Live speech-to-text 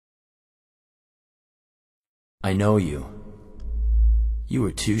I know you. You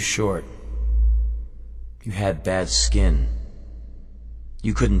were too short. You had bad skin.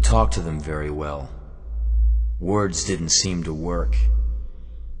 You couldn't talk to them very well. Words didn't seem to work.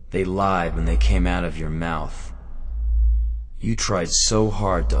 They lied when they came out of your mouth. You tried so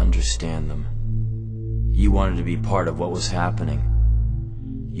hard to understand them. You wanted to be part of what was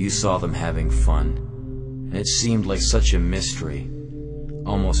happening. You saw them having fun, and it seemed like such a mystery,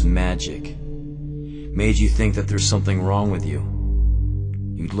 almost magic. Made you think that there's something wrong with you.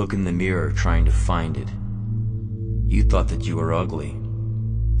 You'd look in the mirror trying to find it. You thought that you were ugly,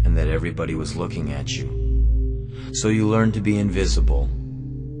 and that everybody was looking at you. So you learned to be invisible,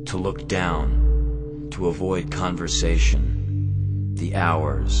 to look down, to avoid conversation. The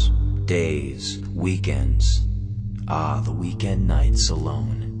hours, days, weekends. The weekend nights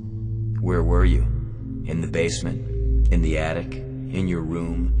alone. Where were you? In the basement? In the attic? In your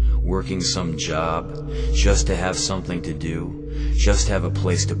room? Working some job? Just to have something to do? Just to have a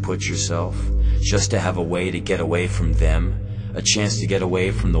place to put yourself? Just to have a way to get away from them? A chance to get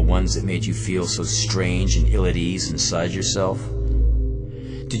away from the ones that made you feel so strange and ill at ease inside yourself?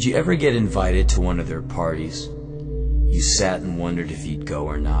 Did you ever get invited to one of their parties? You sat and wondered if you'd go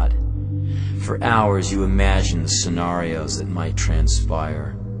or not. For hours you imagined the scenarios that might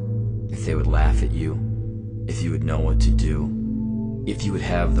transpire. If they would laugh at you, if you would know what to do, if you would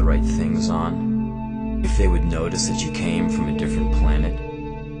have the right things on, if they would notice that you came from a different planet.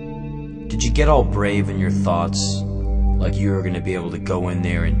 Did you get all brave in your thoughts, like you were going to be able to go in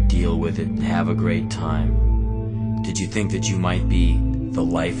there and deal with it and have a great time? Did you think that you might be the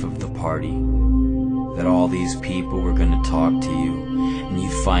life of the party? That all these people were going to talk to you, and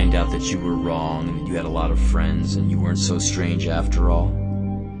you'd find out that you were wrong, and that you had a lot of friends, and you weren't so strange after all?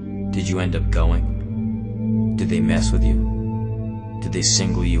 Did you end up going? Did they mess with you? Did they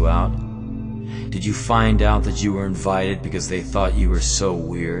single you out? Did you find out that you were invited because they thought you were so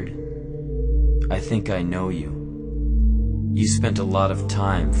weird? I think I know you. You spent a lot of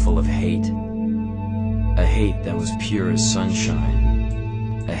time full of hate. A hate that was pure as sunshine.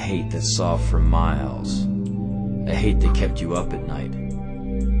 A hate that saw for miles. A hate that kept you up at night.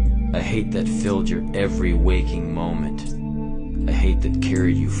 A hate that filled your every waking moment. A hate that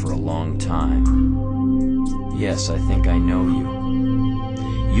carried you for a long time. Yes, I think I know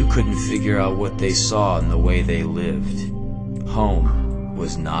you. You couldn't figure out what they saw in the way they lived. Home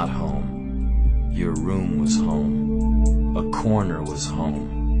was not home. Your room was home. A corner was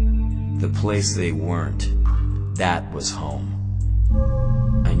home. The place they weren't, that was home.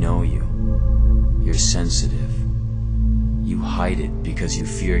 I know you. You're sensitive. You hide it because you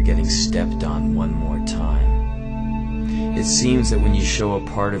fear getting stepped on one more time. It seems that when you show a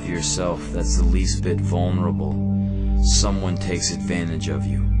part of yourself that's the least bit vulnerable, someone takes advantage of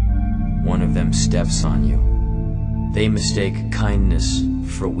you. One of them steps on you. They mistake kindness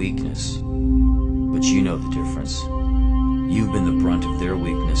for weakness. But you know the difference. You've been the brunt of their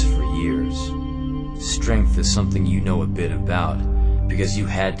weakness for years. Strength is something you know a bit about, because you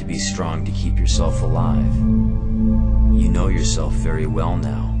had to be strong to keep yourself alive. You know yourself very well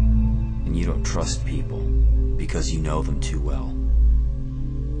now, and you don't trust people because you know them too well.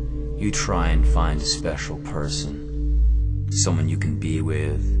 You try and find a special person, someone you can be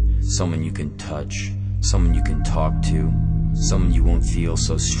with, someone you can touch, someone you can talk to, someone you won't feel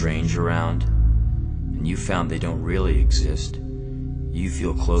so strange around, and you found they don't really exist. You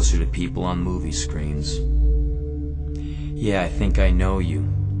feel closer to people on movie screens. Yeah, I think I know you.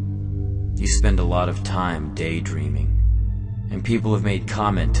 You spend a lot of time daydreaming, and people have made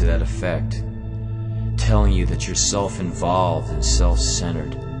comment to that effect, telling you that you're self-involved and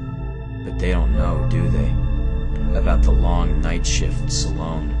self-centered. But they don't know, do they? About the long night shifts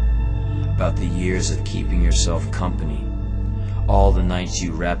alone, about the years of keeping yourself company, all the nights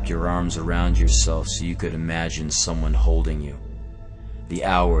you wrapped your arms around yourself so you could imagine someone holding you, the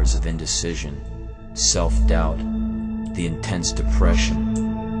hours of indecision, self-doubt, the intense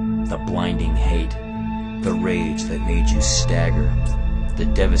depression, the blinding hate, the rage that made you stagger, the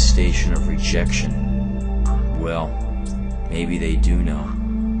devastation of rejection. Well, maybe they do know,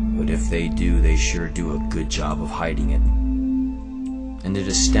 but if they do, they sure do a good job of hiding it. And it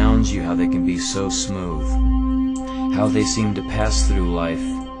astounds you how they can be so smooth, how they seem to pass through life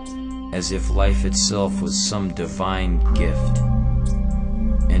as if life itself was some divine gift.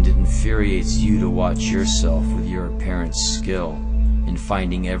 And it infuriates you to watch yourself with your apparent skill in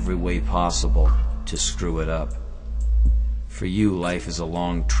finding every way possible to screw it up. For you, life is a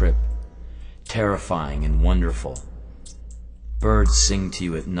long trip, terrifying and wonderful. Birds sing to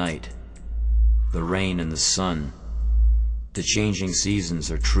you at night. The rain and the sun, the changing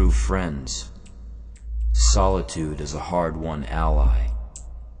seasons are true friends. Solitude is a hard-won ally,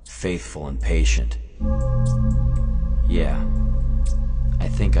 faithful and patient. Yeah, I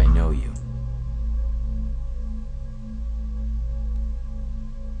think I know you.